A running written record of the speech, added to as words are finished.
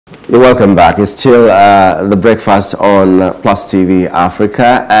You're welcome back. It's still the breakfast on Plus TV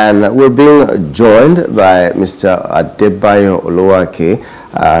Africa, and we're being joined by Mr. Adebayo Olowo-Ake.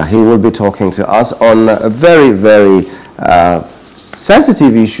 He will be talking to us on a very, very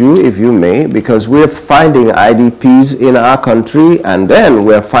sensitive issue, if you may, because we're finding IDPs in our country, and then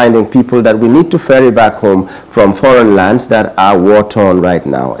we're finding people that we need to ferry back home from foreign lands that are war-torn right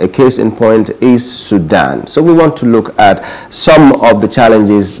now. A case in point is Sudan. So we want to look at some of the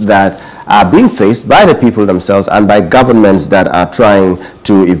challenges that are being faced by the people themselves and by governments that are trying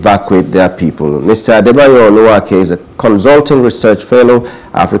to evacuate their people. Mr. Adebayo Olowo-Ake is a consulting research fellow,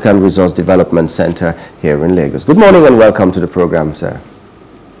 African Resource Development Center here in Lagos. Good morning and welcome to the program, sir.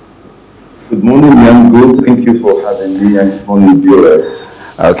 Good morning, I'm good. Thank you for having me, and good morning, viewers.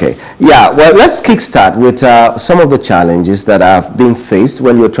 Okay. Yeah, well, let's kickstart with some of the challenges that are being faced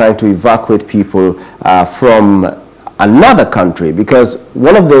when you're trying to evacuate people from another country, because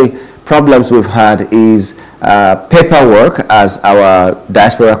one of the problems we've had is paperwork, as our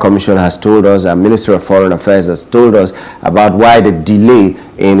Diaspora Commission has told us, our Ministry of Foreign Affairs has told us about why the delay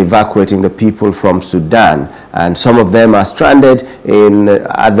in evacuating the people from Sudan. And some of them are stranded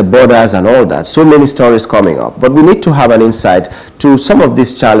at the borders and all that. So many stories coming up. But we need to have an insight to some of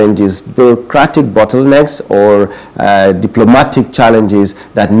these challenges, bureaucratic bottlenecks or diplomatic challenges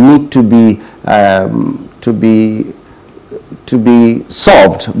that need to be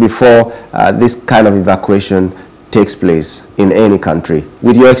solved before this kind of evacuation takes place in any country,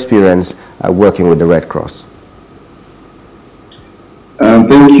 with your experience working with the Red Cross.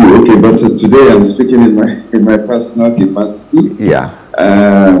 Thank you. Okay, but today I'm speaking in my personal capacity. Yeah.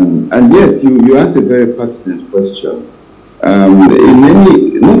 And yes, you asked a very pertinent question. In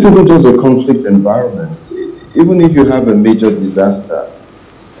any, not even just a conflict environment, even if you have a major disaster,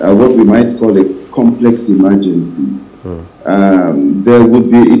 what we might call a complex emergency,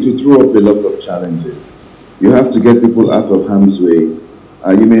 it will throw up a lot of challenges. You have to get people out of harm's way.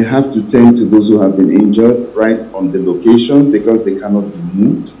 You may have to tend to those who have been injured right on the location because they cannot be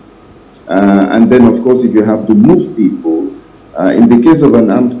moved. And then, of course, if you have to move people, in the case of an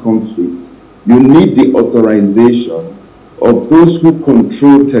armed conflict, you need the authorization of those who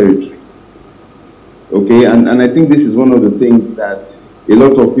control territory. Okay, and I think this is one of the things that a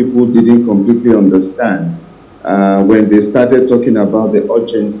lot of people didn't completely understand when they started talking about the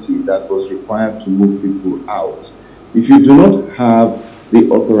urgency that was required to move people out. If you do not have the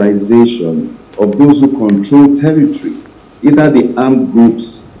authorization of those who control territory, either the armed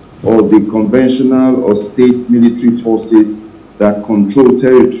groups or the conventional or state military forces that control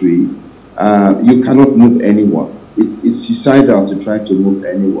territory, you cannot move anyone. It's suicidal to try to move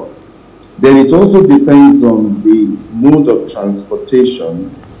anyone. Then it also depends on the mode of transportation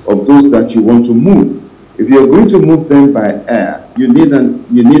of those that you want to move. If you're going to move them by air, you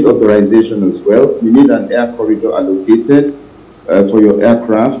need authorization as well. You need an air corridor allocated for your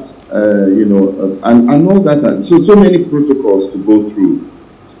aircraft, and all that. So many protocols to go through.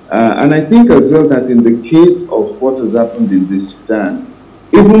 And I think as well that in the case of what has happened in the Sudan,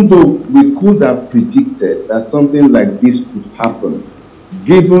 even though we could have predicted that something like this could happen,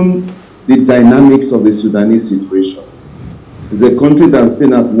 given the dynamics of the Sudanese situation, it's a country that's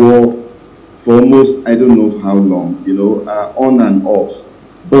been at war for almost, I don't know how long, on and off.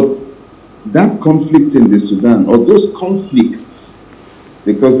 But that conflict in the Sudan, or those conflicts,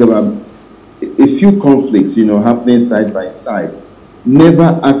 because there were a few conflicts, happening side by side,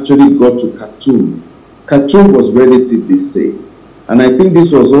 never actually got to Khartoum. Khartoum was relatively safe. And I think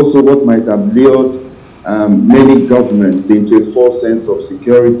this was also what might have lured many governments into a false sense of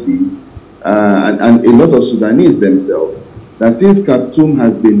security, and a lot of Sudanese themselves, that since Khartoum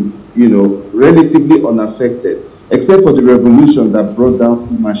has been relatively unaffected, except for the revolution that brought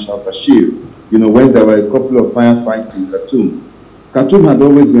down Marshal Bashir, when there were a couple of firefights in Khartoum. Khartoum had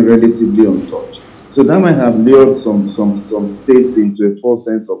always been relatively untouched. So that might have lured some states into a false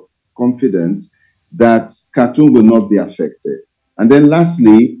sense of confidence that Khartoum will not be affected. And then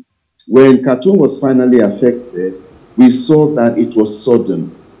lastly, when Khartoum was finally affected, we saw that it was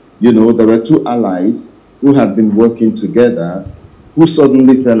sudden. There were two allies who had been working together who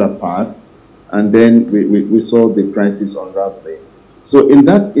suddenly fell apart, and then we saw the crisis unraveling. So in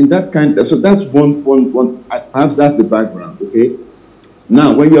that kind, so that's one, perhaps that's the background, okay?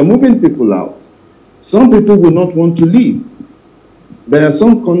 Now, when you're moving people out, some people will not want to leave. There are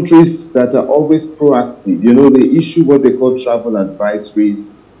some countries that are always proactive. They issue what they call travel advisories,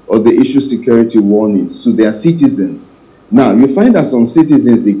 or they issue security warnings to their citizens. Now, you find that some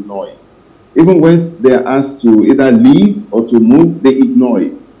citizens ignore it. Even when they are asked to either leave or to move, they ignore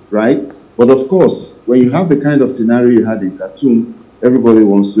it, right? But of course, when you have the kind of scenario you had in Khartoum, everybody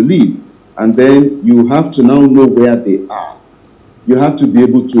wants to leave. And then you have to now know where they are. You have to be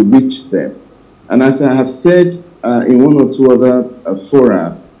able to reach them. And as I have said in one or two other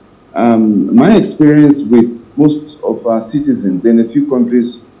fora, my experience with most of our citizens in a few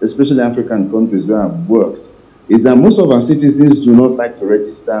countries, especially African countries where I've worked, is that most of our citizens do not like to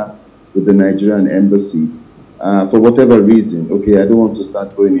register with the Nigerian embassy for whatever reason. Okay, I don't want to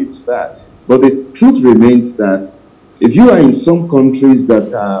start going into that. But the truth remains that if you are in some countries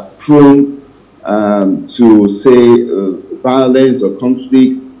that are prone to, say, violence or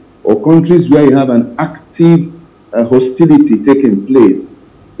conflict, or countries where you have an active hostility taking place,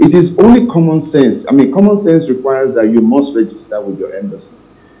 it is only common sense. I mean, common sense requires that you must register with your embassy.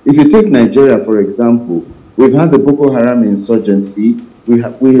 If you take Nigeria, for example, we've had the Boko Haram insurgency, we've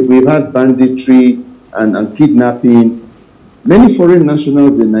had banditry and kidnapping. Many foreign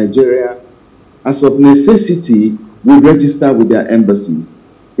nationals in Nigeria, as of necessity, will register with their embassies.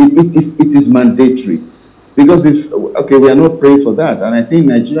 It is mandatory. Because okay, we are not praying for that. And I think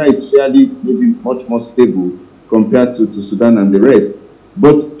Nigeria is fairly, maybe much more stable compared to Sudan and the rest.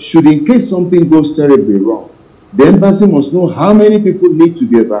 But should in case something goes terribly wrong, the embassy must know how many people need to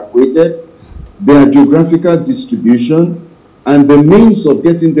be evacuated, their geographical distribution, and the means of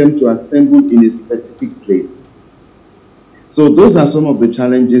getting them to assemble in a specific place. So those are some of the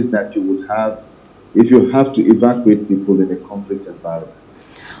challenges that you would have if you have to evacuate people in a conflict environment.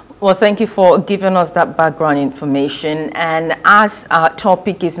 Well, thank you for giving us that background information. And as our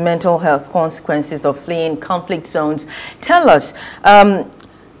topic is mental health consequences of fleeing conflict zones, tell us,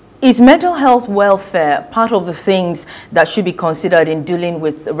 is mental health welfare part of the things that should be considered in dealing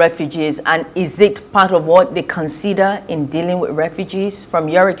with refugees? And is it part of what they consider in dealing with refugees from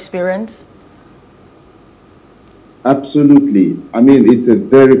your experience? Absolutely. I mean, it's a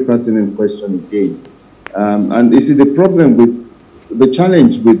very pertinent question again. And you see, the problem with the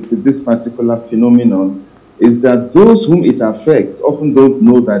challenge with this particular phenomenon is that those whom it affects often don't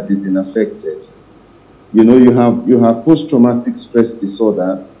know that they've been affected. You know, you have post-traumatic stress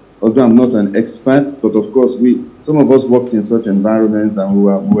disorder. Although I'm not an expert, but of course some of us worked in such environments and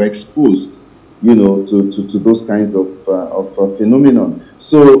we were exposed, you know, to those kinds of phenomenon.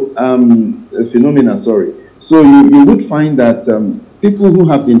 So So you would find that people who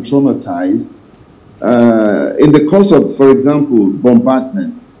have been traumatized in the course of, for example,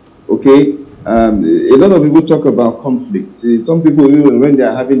 bombardments, okay? A lot of people talk about conflict. Some people, when they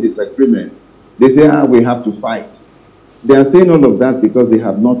are having disagreements, they say, we have to fight. They are saying all of that because they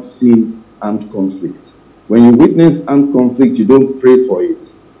have not seen armed conflict. When you witness armed conflict, you don't pray for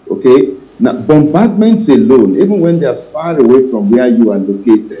it, okay? Now, bombardments alone, even when they are far away from where you are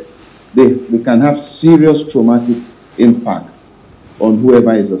located, they can have serious traumatic impact on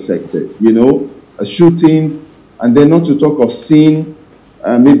whoever is affected, you know? Shootings, and then not to talk of seeing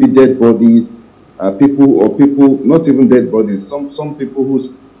maybe dead bodies, people, not even dead bodies, some people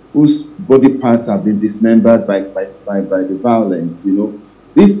whose body parts have been dismembered by the violence, you know.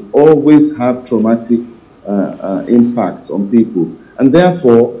 These always have traumatic impact on people. And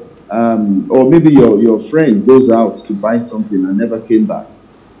therefore, or maybe your friend goes out to buy something and never came back,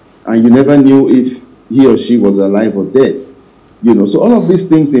 and you never knew if he or she was alive or dead, you know. So all of these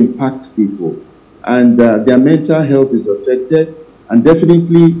things impact people, and their mental health is affected, and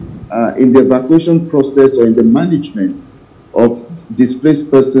definitely in the evacuation process or in the management of displaced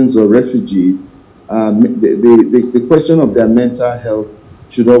persons or refugees, the question of their mental health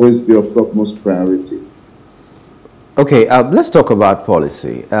should always be of topmost priority. Okay, let's talk about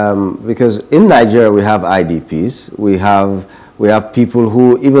policy, because in Nigeria we have IDPs, we have people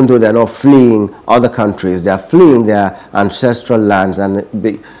who, even though they're not fleeing other countries, they're fleeing their ancestral lands and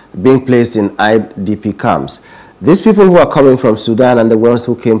being placed in IDP camps. These people who are coming from Sudan and the ones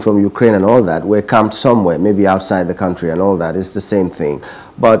who came from Ukraine and all that were camped somewhere, maybe outside the country and all that. It's the same thing.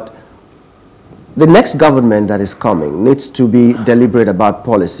 But the next government that is coming needs to be deliberate about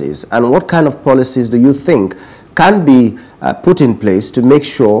policies. And what kind of policies do you think can be put in place to make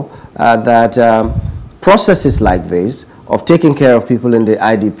sure that processes like this of taking care of people in the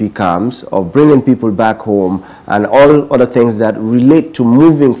IDP camps, of bringing people back home, and all other things that relate to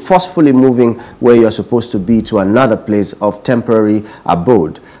moving, forcefully moving where you're supposed to be to another place of temporary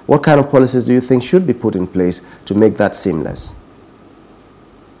abode. What kind of policies do you think should be put in place to make that seamless?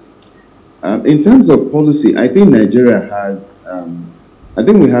 In terms of policy, I think Nigeria has, I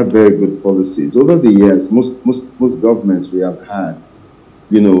think we have very good policies. Over the years, most governments we have had,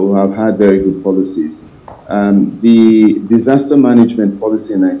 you know, have had very good policies. The disaster management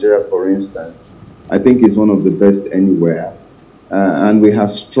policy in Nigeria, for instance, I think is one of the best anywhere. And we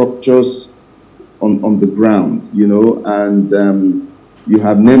have structures on the ground, you know, and You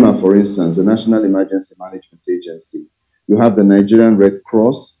have NEMA, for instance, the National Emergency Management Agency. You have the Nigerian Red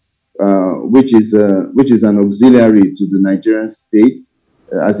Cross, which is an auxiliary to the Nigerian state,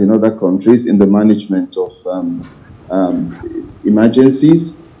 as in other countries, in the management of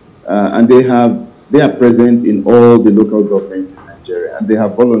emergencies, and they are present in all the local governments in Nigeria, and they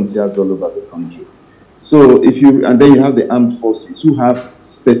have volunteers all over the country. So and then you have the armed forces who have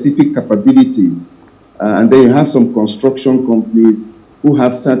specific capabilities, and then you have some construction companies who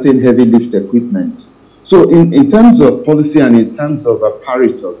have certain heavy lift equipment. So in terms of policy and in terms of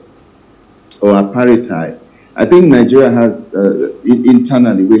apparatus or apparatus, I think Nigeria has,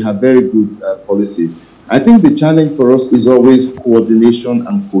 internally, we have very good policies. I think the challenge for us is always coordination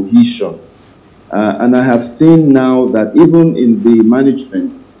and cohesion. And I have seen now that even in the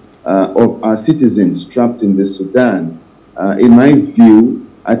management of our citizens trapped in the Sudan, in my view,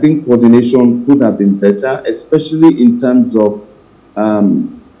 I think coordination could have been better, especially in terms of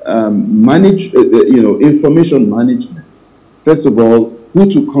information management. First of all, who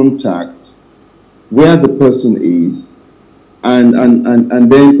to contact, where the person is, and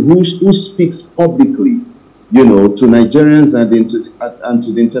then who speaks publicly, to Nigerians and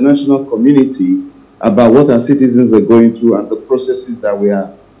to the international community about what our citizens are going through and the processes that we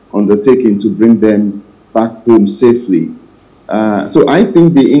are undertaking to bring them back home safely. So I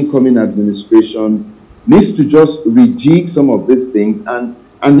think the incoming administration needs to just rejig some of these things and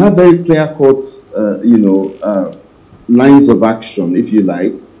have very clear-cut, lines of action, if you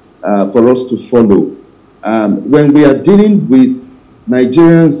like, for us to follow. When we are dealing with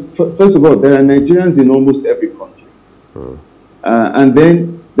Nigerians, first of all, there are Nigerians in almost every country. And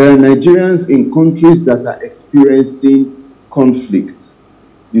then there are Nigerians in countries that are experiencing conflict.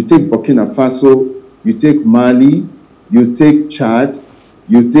 You take Burkina Faso, you take Mali, you take Chad,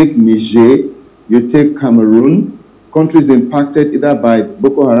 you take Niger, you take Cameroon, countries impacted either by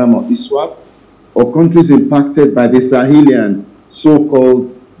Boko Haram or ISWAP, or countries impacted by the Sahelian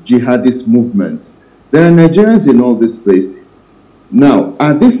so-called jihadist movements. There are Nigerians in all these places. Now,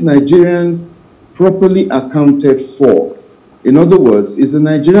 are these Nigerians properly accounted for? In other words, is the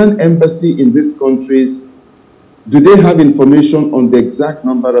Nigerian embassy in these countries, do they have information on the exact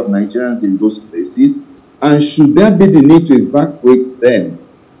number of Nigerians in those places? And should there be the need to evacuate them?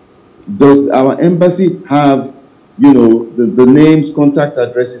 Does our embassy have, the names, contact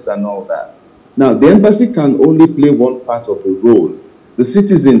addresses, and all that? Now, the embassy can only play one part of the role. The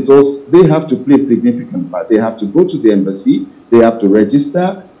citizens also, they have to play a significant part. They have to go to the embassy, they have to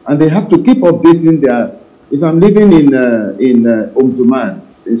register, and they have to keep updating their. If I'm living in Omdurman,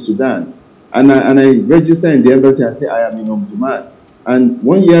 in Sudan, and I register in the embassy, I say I am in Omdurman, and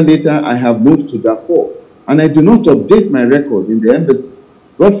 1 year later I have moved to Darfur, and I do not update my record in the embassy.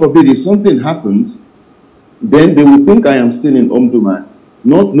 God forbid, if something happens, then they will think I am still in Omdurman,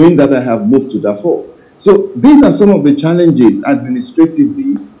 not knowing that I have moved to Darfur. So these are some of the challenges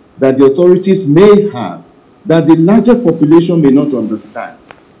administratively that the authorities may have, that the larger population may not understand.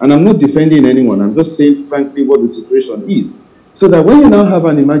 And I'm not defending anyone, I'm just saying frankly what the situation is. So that when you now have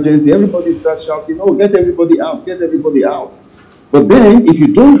an emergency, everybody starts shouting, oh, get everybody out, get everybody out. But then if you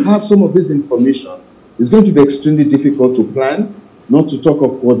don't have some of this information, it's going to be extremely difficult to plan, not to talk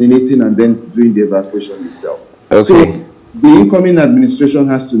of coordinating and then doing the evacuation itself. Okay. So the incoming administration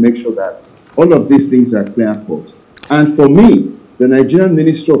has to make sure that all of these things are clear-cut. And for me, the Nigerian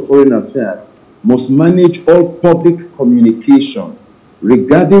Ministry of Foreign Affairs must manage all public communication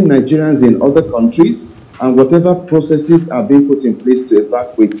regarding Nigerians in other countries and whatever processes are being put in place to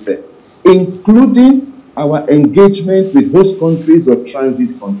evacuate them, including our engagement with host countries or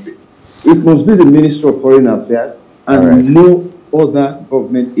transit countries. It must be the Ministry of Foreign Affairs and no other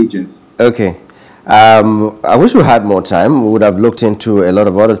government agency. Okay. I wish we had more time. We would have looked into a lot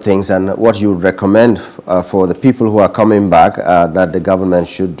of other things and what you would recommend for the people who are coming back that the government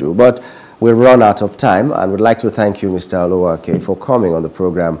should do. But we've run out of time, and we'd like to thank you, Mr. Olowo-Ake, for coming on the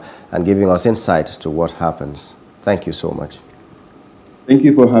program and giving us insight as to what happens. Thank you so much. Thank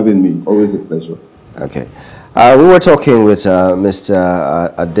you for having me. Always a pleasure. Okay. We were talking with Mr.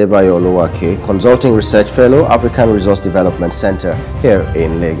 Adebayo Olowo-Ake, Consulting Research Fellow, African Resource Development Center here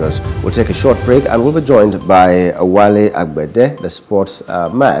in Lagos. We'll take a short break and we'll be joined by Wale Agbede, the sports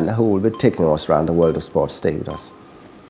man, who will be taking us around the world of sports. Stay with us.